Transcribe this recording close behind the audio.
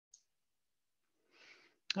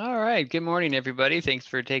All right, good morning, everybody. Thanks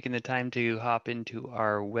for taking the time to hop into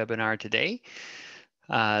our webinar today.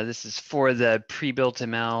 This is for the Pre-Built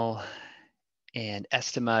ML and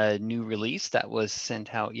Estima new release that was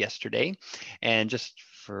sent out yesterday. And just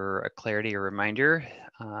for a clarity or reminder,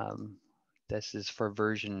 this is for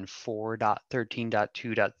version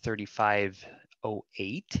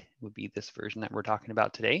 4.13.2.3508 would be this version that we're talking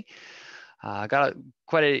about today. Got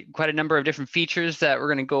quite a number of different features that we're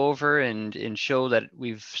going to go over and show that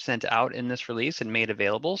we've sent out in this release and made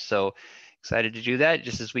available. So excited to do that.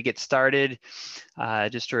 Just as we get started,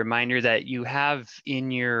 just a reminder that you have in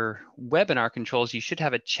your webinar controls, you should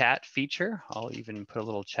have a chat feature. I'll even put a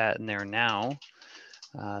little chat in there now.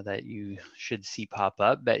 That you should see pop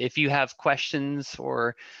up. But if you have questions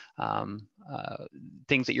or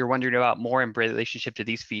things that you're wondering about more in relationship to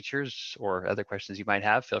these features or other questions you might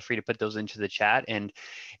have, feel free to put those into the chat. And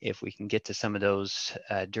if we can get to some of those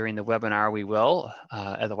during the webinar, we will.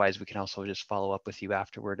 Otherwise, we can also just follow up with you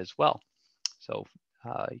afterward as well. So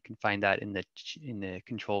you can find that in the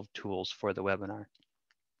control tools for the webinar.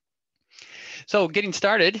 So getting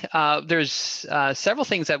started, there's several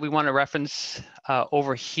things that we want to reference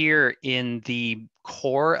over here in the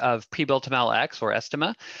core of PrebuiltML X or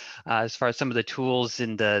Estima, as far as some of the tools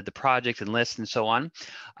in the project and lists and so on.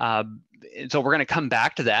 So we're going to come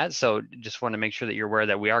back to that. So just want to make sure that you're aware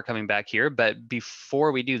that we are coming back here. But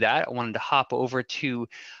before we do that, I wanted to hop over to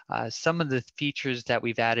some of the features that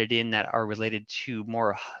we've added in that are related to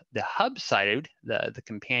more the hub side, the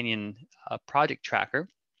companion project tracker.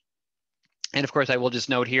 And of course, I will just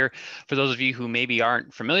note here, for those of you who maybe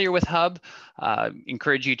aren't familiar with Hub,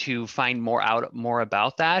 encourage you to find more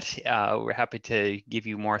about that. We're happy to give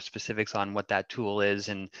you more specifics on what that tool is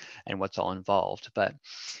and what's all involved. But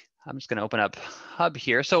I'm just going to open up Hub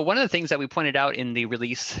here. So one of the things that we pointed out in the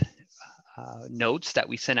release notes that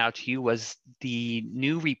we sent out to you was the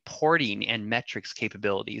new reporting and metrics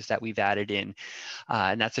capabilities that we've added in.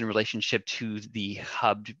 And that's in relationship to the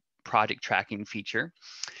Hub project tracking feature.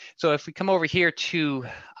 So if we come over here to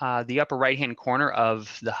the upper right-hand corner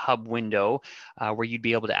of the Hub window, where you'd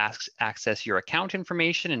be able to access your account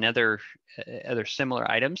information and other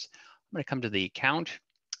similar items, I'm going to come to the account.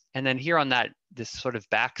 And then here on this sort of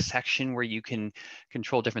back section where you can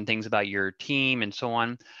control different things about your team and so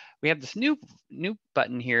on, we have this new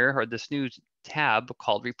button here, or this new tab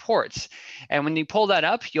called reports. And when you pull that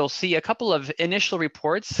up, you'll see a couple of initial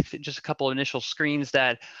reports, just a couple of initial screens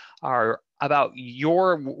that are about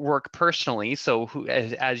your work personally. So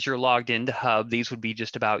as you're logged into Hub, these would be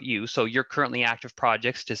just about you. So your currently active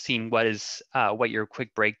projects, just seeing what your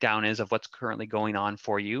quick breakdown is of what's currently going on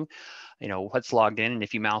for you, what's logged in. And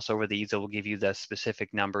if you mouse over these, it will give you the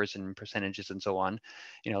specific numbers and percentages and so on.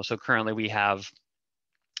 So currently we have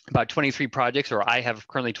about 23 projects, or I have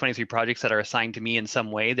currently 23 projects that are assigned to me in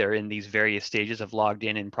some way. They're in these various stages of logged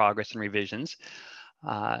in progress and revisions.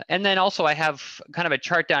 And then also I have kind of a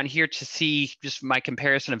chart down here to see just my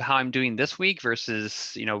comparison of how I'm doing this week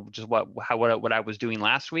versus, just what I was doing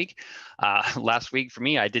last week. Last week for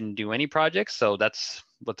me, I didn't do any projects, so that's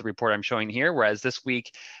what the report I'm showing here. Whereas this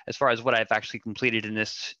week, as far as what I've actually completed in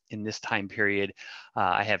this time period,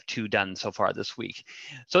 I have 2 done so far this week.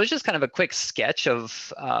 So it's just kind of a quick sketch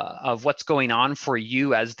of what's going on for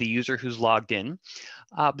you as the user who's logged in.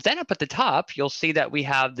 But then up at the top, you'll see that we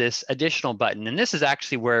have this additional button, and this is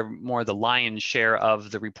actually where more the lion's share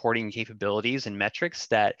of the reporting capabilities and metrics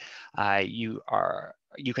that you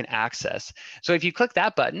can access. So if you click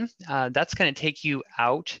that button, that's going to take you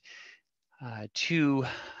out to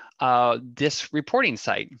this reporting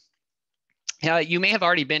site. You may have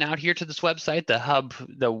already been out here to this website, the Hub,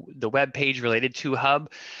 the web page related to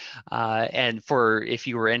Hub, and for if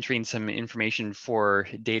you were entering some information for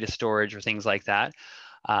data storage or things like that.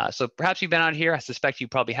 So perhaps you've been out here. I suspect you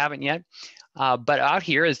probably haven't yet. But out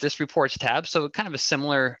here is this reports tab. So kind of a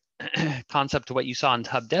similar concept to what you saw on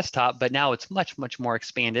Hub Desktop, but now it's much, much more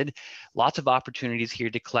expanded. Lots of opportunities here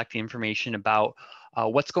to collect information about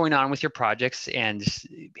what's going on with your projects and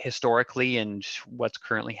historically and what's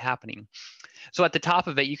currently happening. So at the top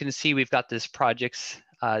of it, you can see we've got this project's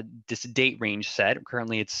this date range set.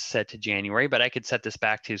 Currently it's set to January, but I could set this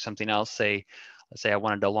back to something else. Let's say I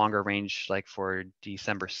wanted a longer range, like for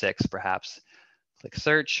December 6th, perhaps. Click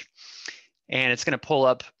search, and it's going to pull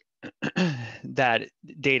up that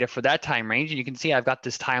data for that time range. And you can see I've got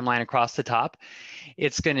this timeline across the top.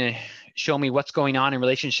 It's going to show me what's going on in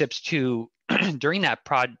relationships to during that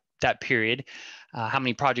period, how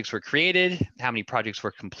many projects were created, how many projects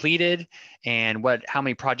were completed, and how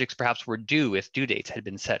many projects perhaps were due if due dates had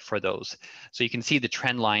been set for those. So you can see the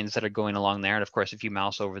trend lines that are going along there. And of course, if you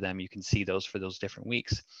mouse over them, you can see those for those different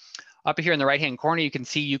weeks. Up here in the right-hand corner, you can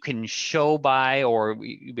see you can show by, or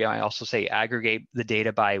I also say aggregate the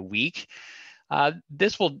data by week.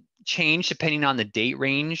 This will change depending on the date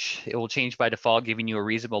range. It will change by default, giving you a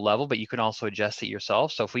reasonable level, but you can also adjust it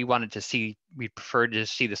yourself. So if we wanted to see, we prefer to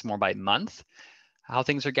see this more by month, how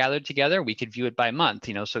things are gathered together, we could view it by month.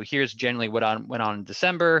 So here's generally what went on in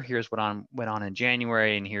December, here's what went on in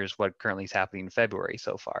January, and here's what currently is happening in February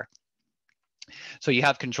so far. So you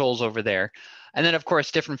have controls over there. And then of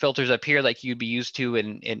course, different filters up here like you'd be used to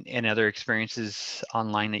in other experiences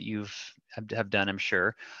online that have done, I'm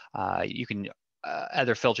sure. You can,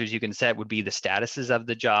 other filters you can set would be the statuses of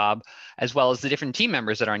the job, as well as the different team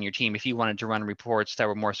members that are on your team. If you wanted to run reports that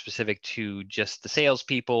were more specific to just the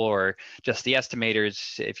salespeople or just the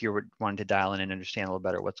estimators, if you were wanting to dial in and understand a little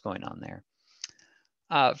better what's going on there.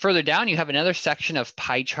 Further down, you have another section of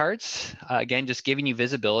pie charts, again, just giving you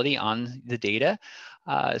visibility on the data.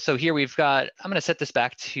 So here we've got, I'm going to set this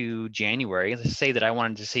back to January. Let's say that I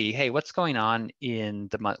wanted to see, hey, what's going on in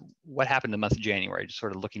the month, what happened the month of January, just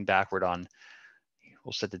sort of looking backward on,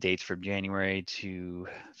 we'll set the dates from January to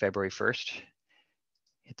February 1st.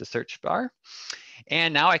 Hit the search bar.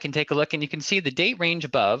 And now I can take a look and you can see the date range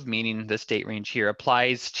above, meaning this date range here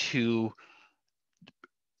applies to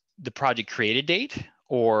the project created date,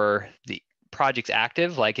 or the projects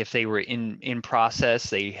active, like if they were in process,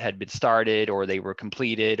 they had been started, or they were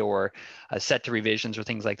completed, or set to revisions, or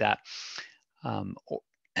things like that.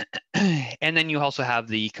 And then you also have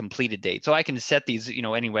the completed date. So I can set these,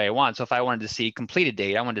 any way I want. So if I wanted to see completed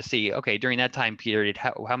date, I wanted to see, okay, during that time period,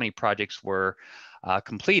 how many projects were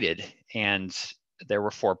completed, and there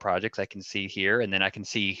were 4 projects I can see here, and then I can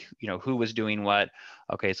see, who was doing what.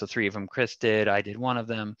 Okay, so 3 of them Chris did, I did 1 of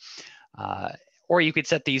them. Or you could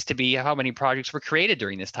set these to be how many projects were created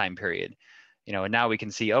during this time period. And now we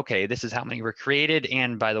can see, okay, this is how many were created,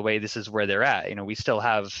 and by the way, this is where they're at. We still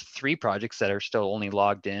have 3 projects that are still only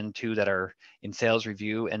logged in, 2 that are in sales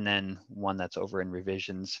review, and then 1 that's over in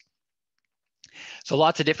revisions. So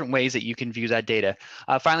lots of different ways that you can view that data.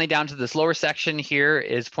 Finally, down to this lower section here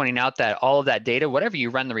is pointing out that all of that data, whatever you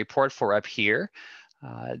run the report for up here,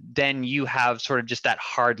 then you have sort of just that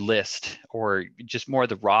hard list, or just more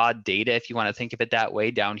the raw data, if you want to think of it that way,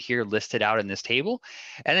 down here listed out in this table.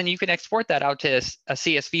 And then you can export that out to a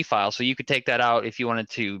CSV file. So you could take that out if you wanted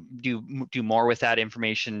to do more with that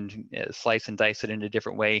information, slice and dice it in a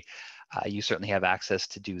different way. You certainly have access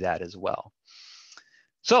to do that as well.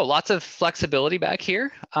 So lots of flexibility back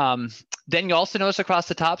here. Then you also notice across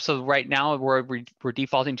the top, so right now we're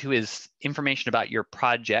defaulting to is information about your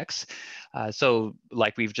projects. So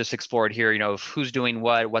like we've just explored here, who's doing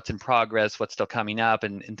what, what's in progress, what's still coming up,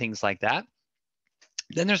 and things like that.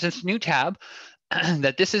 Then there's this new tab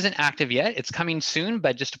that this isn't active yet. It's coming soon,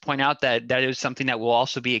 but just to point out that that is something that will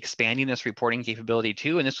also be expanding this reporting capability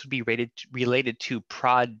too, and this would be related to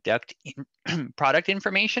product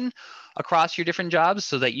information across your different jobs,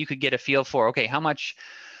 so that you could get a feel for, okay, how much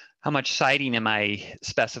siding am I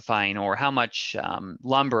specifying, or how much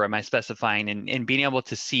lumber am I specifying, and being able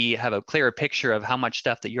to have a clearer picture of how much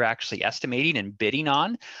stuff that you're actually estimating and bidding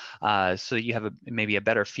on, so you have maybe a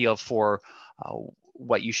better feel for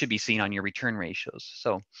what you should be seeing on your return ratios.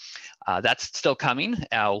 So that's still coming.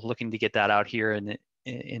 Looking to get that out here in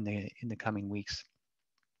the coming weeks.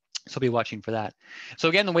 So be watching for that. So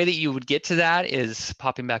again, the way that you would get to that is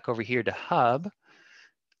popping back over here to Hub.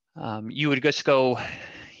 You would just go,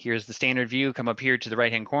 here's the standard view, come up here to the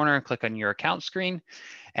right-hand corner, click on your account screen,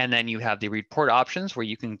 and then you have the report options where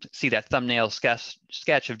you can see that thumbnail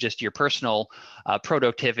sketch of just your personal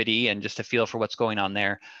productivity and just a feel for what's going on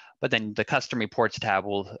there. But then the custom reports tab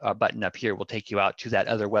button up here will take you out to that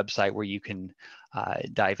other website where you can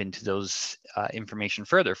dive into those information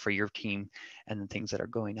further for your team and the things that are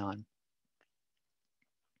going on.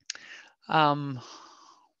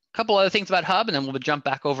 Couple other things about Hub, and then we'll jump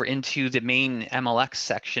back over into the main MLX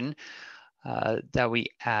section that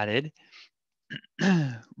we added.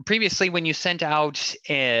 Previously, when you sent out,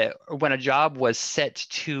 when a job was set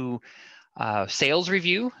to sales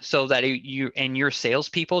review, so that you and your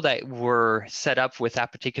salespeople that were set up with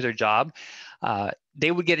that particular job,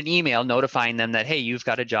 they would get an email notifying them that, hey, you've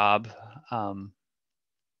got a job.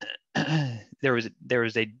 There's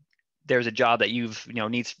a job that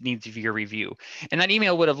needs your review, and that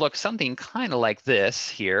email would have looked something kind of like this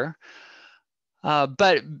here.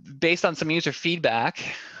 But based on some user feedback,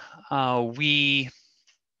 we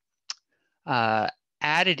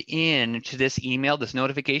added in to this email, this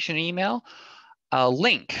notification email, a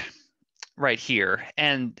link. right here.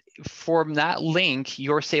 And from that link,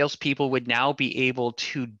 your salespeople would now be able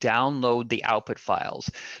to download the output files.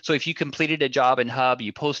 So if you completed a job in Hub,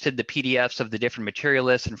 you posted the PDFs of the different material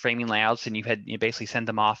lists and framing layouts, and you basically sent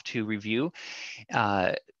them off to review.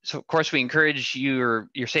 So of course, we encourage your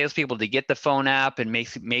salespeople to get the phone app and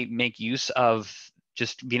make use of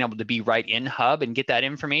just being able to be right in Hub and get that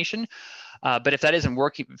information. But if that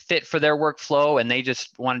isn't fit for their workflow and they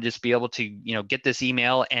just want to just be able to, get this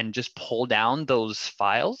email and just pull down those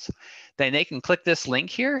files, then they can click this link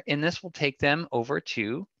here, and this will take them over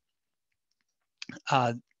to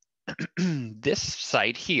this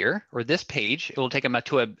site here, or this page. It will take them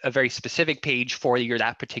to a very specific page for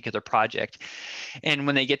that particular project. And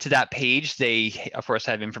when they get to that page, they, of course,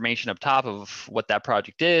 have information up top of what that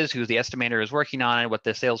project is, who the estimator is working on it, what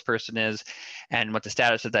the salesperson is, and what the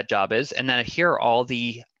status of that job is. And then here are all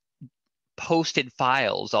the posted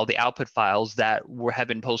files, all the output files that have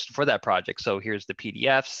been posted for that project. So here's the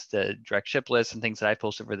PDFs, the direct ship lists, and things that I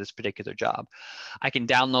posted for this particular job. I can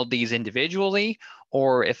download these individually,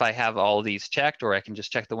 or if I have all of these checked, or I can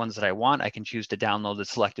just check the ones that I want, I can choose to download the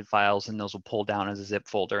selected files, and those will pull down as a zip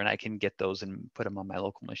folder, and I can get those and put them on my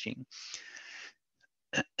local machine.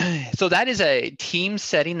 So that is a team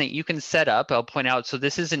setting that you can set up. I'll point out, so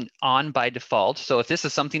this isn't on by default. So if this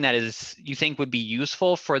is something that you think would be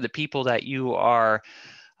useful for the people that you are,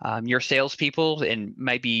 your salespeople, and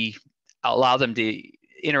might allow them to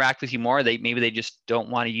interact with you more, maybe they just don't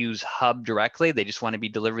want to use Hub directly. They just want to be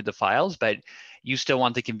delivered the files, but you still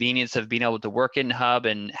want the convenience of being able to work in Hub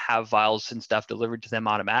and have files and stuff delivered to them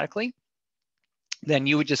automatically. Then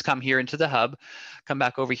you would just come here into the Hub, come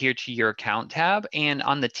back over here to your account tab, and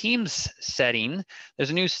on the Teams setting,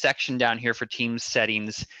 there's a new section down here for Teams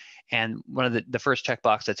settings. And one of the first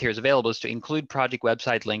checkbox that's here is available is to include project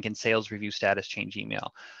website link and sales review status change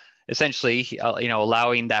email. Essentially,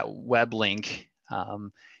 allowing that web link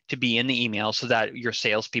to be in the email so that your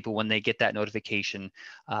salespeople, when they get that notification,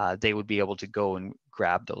 they would be able to go and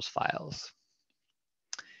grab those files.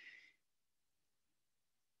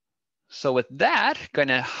 So with that, going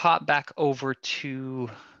to hop back over to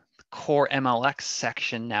the core MLX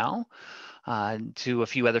section now, to a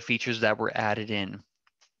few other features that were added in.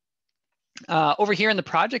 Over here in the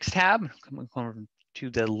projects tab, come over to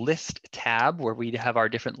the list tab where we have our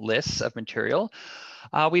different lists of material.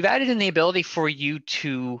 We've added in the ability for you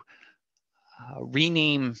to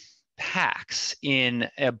rename packs in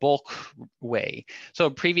a bulk way. So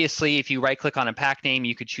previously, if you right click on a pack name,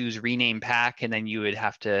 you could choose rename pack, and then you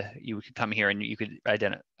could come here and you could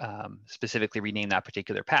specifically rename that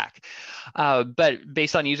particular pack. But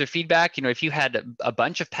based on user feedback, if you had a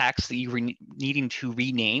bunch of packs that you were needing to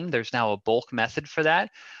rename, there's now a bulk method for that.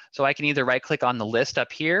 So I can either right click on the list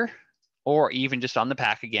up here, or even just on the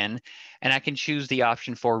pack again, and I can choose the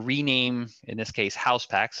option for rename, in this case, house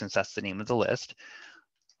pack, since that's the name of the list.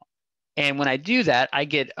 And when I do that, I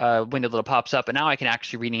get a window that pops up, and now I can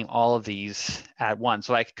actually rename all of these at once.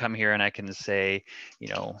 So I can come here and I can say,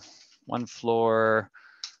 one floor,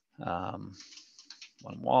 one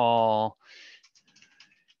wall,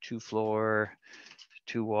 two floor,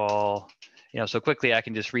 two wall. So quickly I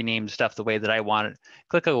can just rename stuff the way that I want it.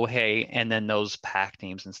 Click OK, and then those pack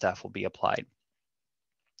names and stuff will be applied.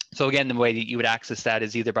 So again, the way that you would access that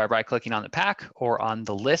is either by right-clicking on the pack or on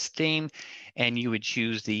the list name, and you would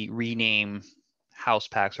choose the rename house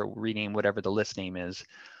packs or rename whatever the list name is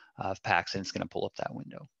of packs, and it's going to pull up that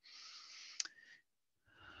window.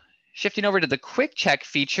 Shifting over to the quick check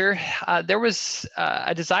feature, there was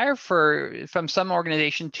a desire from some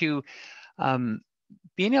organization to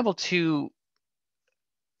being able to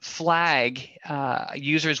flag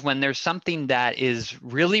users when there's something that is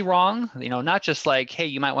really wrong, not just like, hey,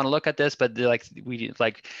 you might want to look at this, but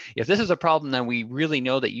if this is a problem, then we really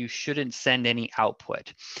know that you shouldn't send any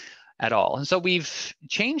output at all. And so we've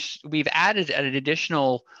added an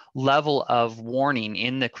additional level of warning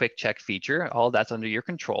in the quick check feature. All that's under your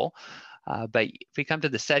control. But if we come to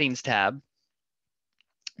the settings tab,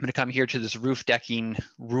 I'm going to come here to this roof decking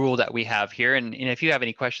rule that we have here. And if you have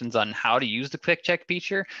any questions on how to use the quick check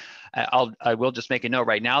feature, I will just make a note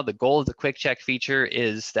right now. The goal of the quick check feature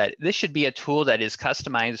is that this should be a tool that is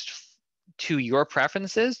customized to your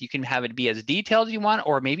preferences. You can have it be as detailed as you want,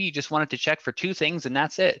 or maybe you just want it to check for 2 things and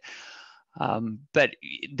that's it. But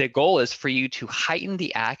the goal is for you to heighten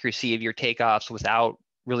the accuracy of your takeoffs without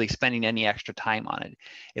really spending any extra time on it.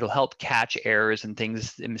 It'll help catch errors and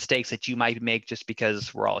things and mistakes that you might make just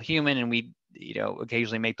because we're all human and we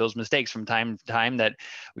occasionally make those mistakes from time to time that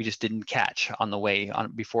we just didn't catch on the way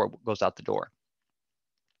before it goes out the door.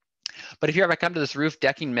 But if you ever come to this roof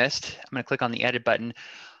decking mist, I'm going to click on the edit button.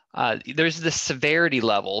 There's the severity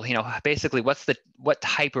level. Basically, what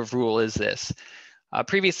type of rule is this?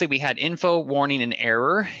 Previously, we had info, warning, and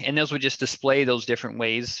error, and those would just display those different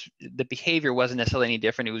ways. The behavior wasn't necessarily any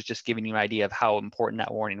different. It was just giving you an idea of how important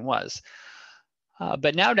that warning was.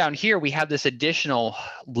 But now down here, we have this additional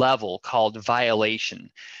level called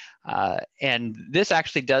violation. And this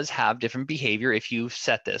actually does have different behavior if you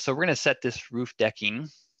set this. So we're going to set this roof decking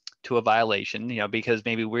to a violation, because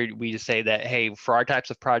maybe we just say that, hey, for our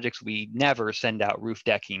types of projects, we never send out roof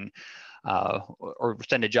decking or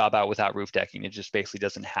send a job out without roof decking. It just basically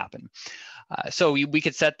doesn't happen. So we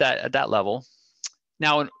could set that at that level.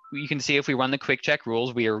 Now you can see if we run the quick check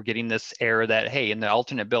rules, we are getting this error that, hey, in the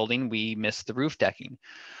alternate building, we missed the roof decking.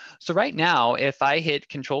 So right now, if I hit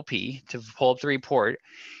Control P to pull up the report,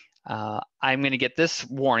 I'm going to get this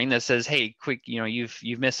warning that says, hey, quick,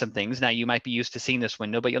 you've missed some things. Now you might be used to seeing this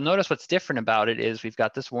window, but you'll notice what's different about it is we've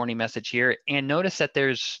got this warning message here, and notice that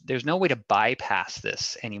there's no way to bypass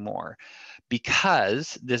this anymore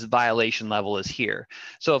because this violation level is here.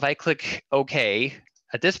 So if I click OK,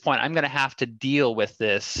 at this point, I'm going to have to deal with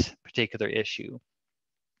this particular issue.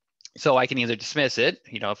 So I can either dismiss it,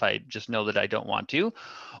 if I just know that I don't want to,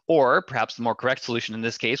 or perhaps the more correct solution in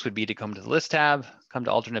this case would be to come to the list tab, come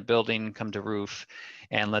to alternate building, come to roof,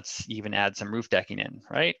 and let's even add some roof decking in,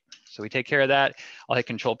 right? So we take care of that. I'll hit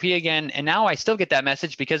Control P again, and now I still get that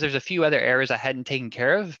message because there's a few other errors I hadn't taken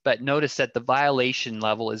care of, but notice that the violation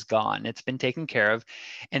level is gone. It's been taken care of.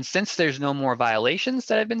 And since there's no more violations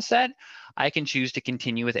that have been set, I can choose to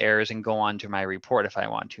continue with errors and go on to my report if I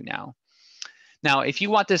want to now. Now, if you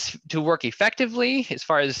want this to work effectively, as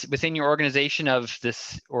far as within your organization of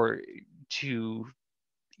this, or to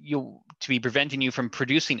be preventing you from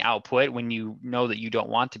producing output when you know that you don't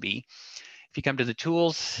want to be, if you come to the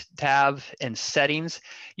Tools tab and Settings,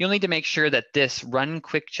 you'll need to make sure that this Run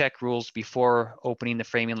Quick Check Rules before opening the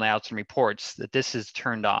framing layouts and reports, that this is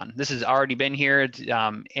turned on. This has already been here,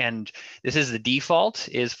 and this is the default,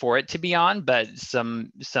 is for it to be on, but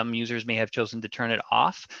some users may have chosen to turn it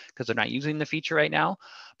off because they're not using the feature right now.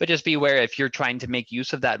 But just be aware, if you're trying to make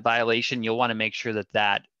use of that violation, you'll want to make sure that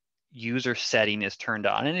that user setting is turned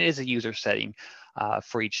on, and it is a user setting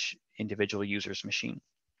for each individual user's machine.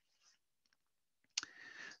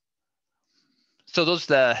 So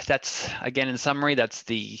that's again, in summary, that's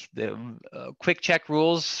the quick check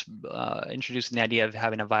rules, introducing the idea of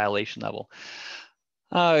having a violation level.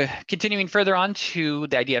 Continuing further on to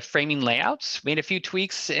the idea of framing layouts, made a few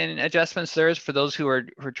tweaks and adjustments there for those who are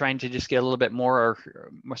trying to just get a little bit more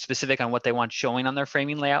specific on what they want showing on their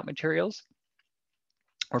framing layout materials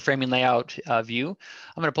or framing layout view.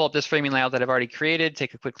 I'm going to pull up this framing layout that I've already created,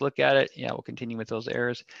 take a quick look at it. Yeah, we'll continue with those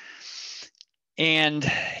errors. And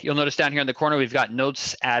you'll notice down here in the corner, we've got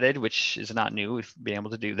notes added, which is not new. We've been able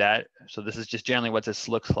to do that. So this is just generally what this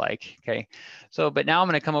looks like, okay? So, but now I'm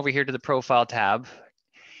gonna come over here to the Profile tab.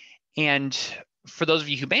 And for those of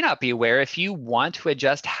you who may not be aware, if you want to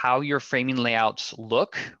adjust how your framing layouts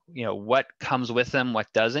look, what comes with them,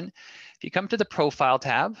 what doesn't, if you come to the Profile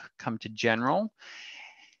tab, come to General,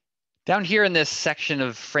 down here in this section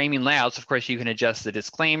of framing layouts, of course, you can adjust the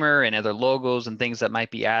disclaimer and other logos and things that might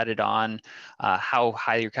be added on, how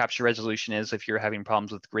high your capture resolution is if you're having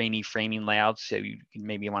problems with grainy framing layouts. So you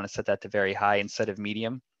maybe want to set that to very high instead of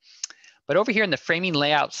medium. But over here in the framing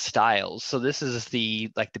layout styles, so this is the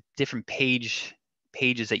different pages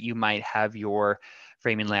that you might have your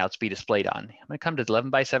framing layouts be displayed on. I'm going to come to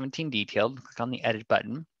 11:17 detailed, click on the edit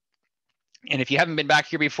button. And if you haven't been back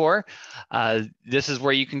here before, this is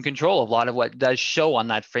where you can control a lot of what does show on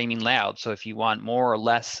that framing layout. So if you want more or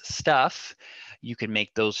less stuff, you can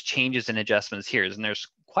make those changes and adjustments here. And there's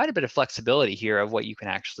quite a bit of flexibility here of what you can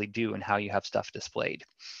actually do and how you have stuff displayed.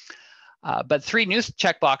 But three new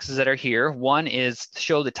checkboxes that are here. One is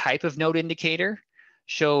show the type of note indicator,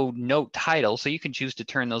 show note title. So you can choose to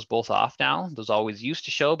turn those both off now. Those always used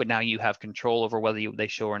to show, but now you have control over whether they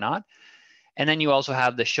show or not. And then you also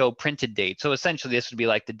have the show printed date. So essentially this would be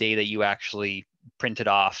like the day that you actually printed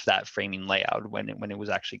off that framing layout when it was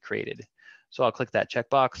actually created. So I'll click that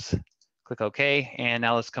checkbox, click OK. And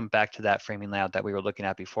now let's come back to that framing layout that we were looking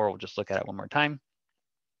at before. We'll just look at it one more time.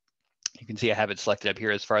 You can see I have it selected up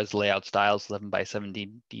here as far as the layout styles,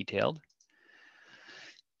 11:17 detailed.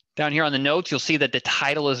 Down here on the notes, you'll see that the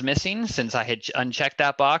title is missing since I had unchecked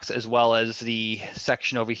that box, as well as the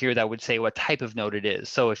section over here that would say what type of note it is.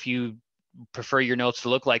 So if you prefer your notes to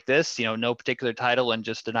look like this, no particular title and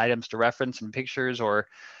just an items to reference and pictures or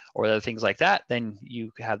other things like that, then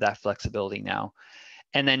you have that flexibility now.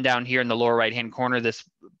 And then down here in the lower right-hand corner, this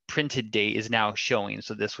printed date is now showing.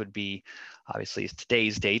 So this would be obviously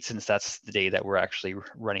today's date, since that's the day that we're actually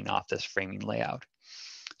running off this framing layout.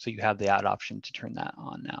 So you have the add option to turn that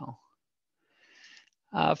on now.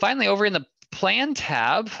 Finally, over in the Plan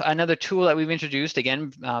tab, another tool that we've introduced,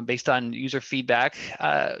 again, based on user feedback.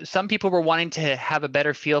 Some people were wanting to have a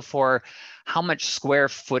better feel for how much square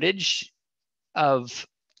footage of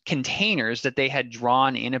containers that they had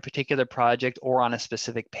drawn in a particular project or on a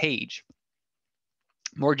specific page.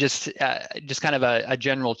 More just kind of a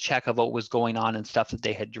general check of what was going on and stuff that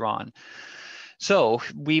they had drawn. So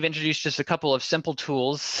we've introduced just a couple of simple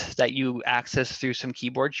tools that you access through some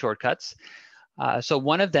keyboard shortcuts. So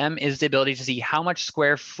one of them is the ability to see how much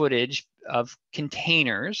square footage of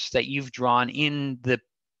containers that you've drawn in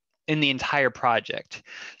the entire project.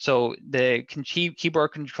 So the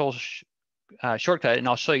keyboard control shortcut, and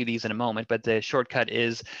I'll show you these in a moment, but the shortcut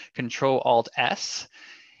is Control-Alt-S,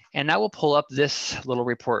 and that will pull up this little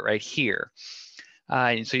report right here.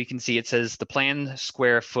 And so you can see it says the plan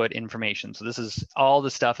square foot information. So this is all the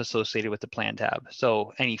stuff associated with the plan tab.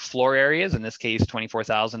 So any floor areas, in this case,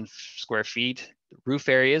 24,000 square feet, roof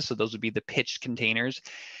areas, so those would be the pitched containers,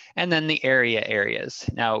 and then the areas.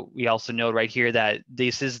 Now, we also know right here that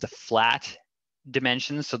this is the flat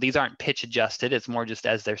dimensions. So these aren't pitch adjusted. It's more just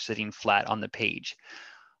as they're sitting flat on the page.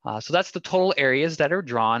 So that's the total areas that are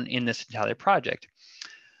drawn in this entire project.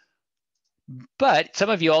 But some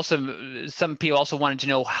people also wanted to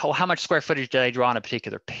know how much square footage did I draw on a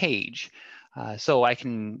particular page. So I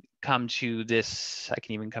can come to this, I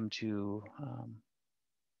can even come to,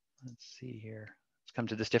 let's see here. Let's come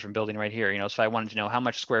to this different building right here. So if I wanted to know how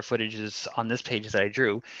much square footage is on this page that I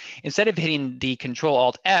drew, instead of hitting the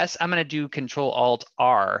Control-Alt-S, I'm gonna do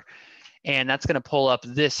Control-Alt-R, and that's gonna pull up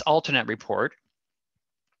this alternate report.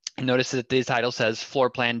 Notice that the title says floor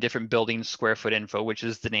plan different buildings square foot info, which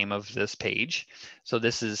is the name of this page. So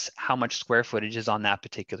this is how much square footage is on that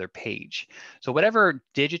particular page. So whatever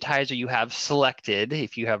digitizer you have selected,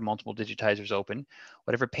 if you have multiple digitizers open,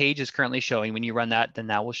 whatever page is currently showing, when you run that, then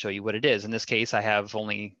that will show you what it is. In this case, I have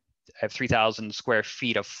 3,000 square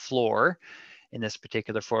feet of floor in this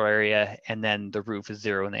particular floor area, and then the roof is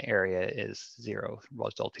 0 and the area is 0,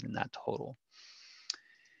 resulting in that total.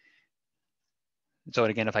 So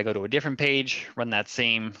again, if I go to a different page, run that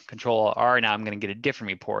same Control-R, now I'm going to get a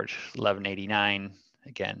different report, 1189.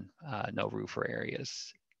 Again, no roof or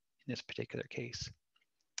areas in this particular case.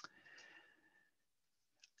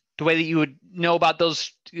 The way that you would know about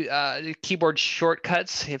those keyboard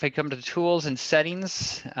shortcuts, if I come to the tools and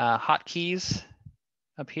settings, hotkeys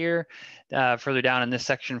up here, further down in this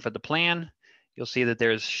section for the plan, you'll see that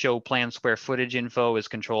there's show plan square footage info is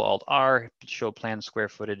Control-Alt-R, show plan square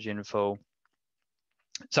footage info.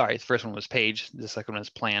 Sorry, the first one was page, the second one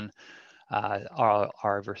is plan,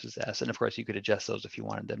 R versus S. And of course, you could adjust those if you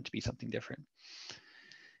wanted them to be something different.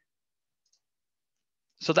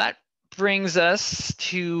 So that brings us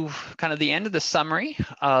to kind of the end of the summary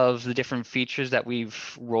of the different features that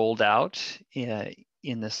we've rolled out in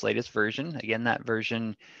this latest version. Again, that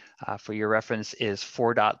version for your reference is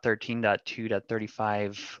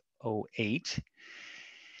 4.13.2.3508.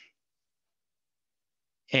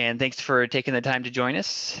 And thanks for taking the time to join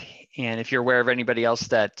us. And if you're aware of anybody else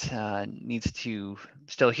that needs to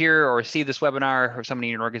still hear or see this webinar, or somebody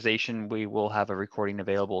in your organization, we will have a recording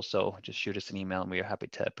available. So just shoot us an email and we are happy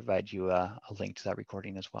to provide you a link to that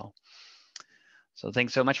recording as well. So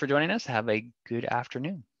thanks so much for joining us. Have a good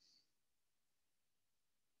afternoon.